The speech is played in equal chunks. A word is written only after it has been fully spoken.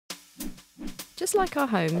Just like our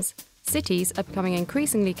homes, cities are becoming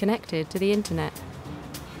increasingly connected to the internet.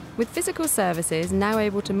 With physical services now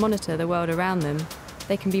able to monitor the world around them,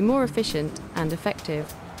 they can be more efficient and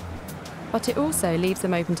effective. But it also leaves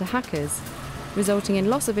them open to hackers, resulting in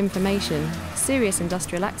loss of information, serious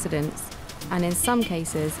industrial accidents, and in some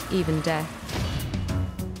cases, even death.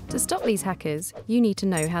 To stop these hackers, you need to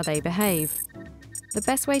know how they behave. The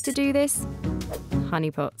best way to do this?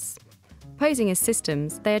 Honeypots. Posing as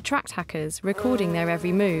systems, they attract hackers, recording their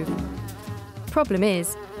every move. Problem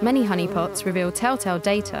is, many honeypots reveal telltale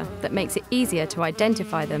data that makes it easier to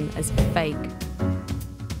identify them as fake.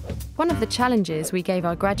 One of the challenges we gave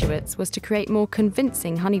our graduates was to create more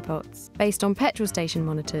convincing honeypots based on petrol station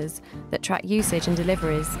monitors that track usage and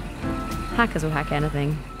deliveries. Hackers will hack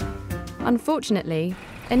anything. Unfortunately,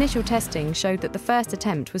 initial testing showed that the first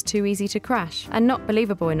attempt was too easy to crash and not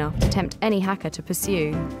believable enough to tempt any hacker to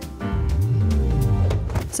pursue.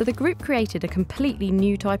 So the group created a completely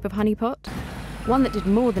new type of honeypot, one that did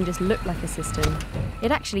more than just look like a system. It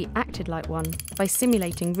actually acted like one by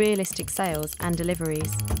simulating realistic sales and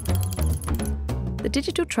deliveries. The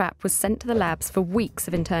digital trap was sent to the labs for weeks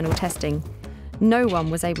of internal testing. No one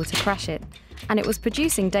was able to crash it, and it was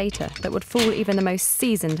producing data that would fool even the most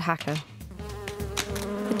seasoned hacker.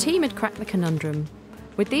 The team had cracked the conundrum.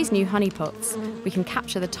 With these new honeypots, we can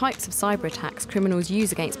capture the types of cyber attacks criminals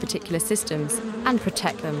use against particular systems and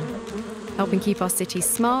protect them, helping keep our cities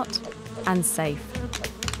smart and safe.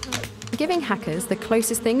 Giving hackers the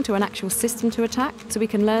closest thing to an actual system to attack so we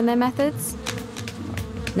can learn their methods?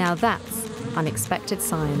 Now that's unexpected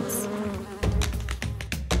science.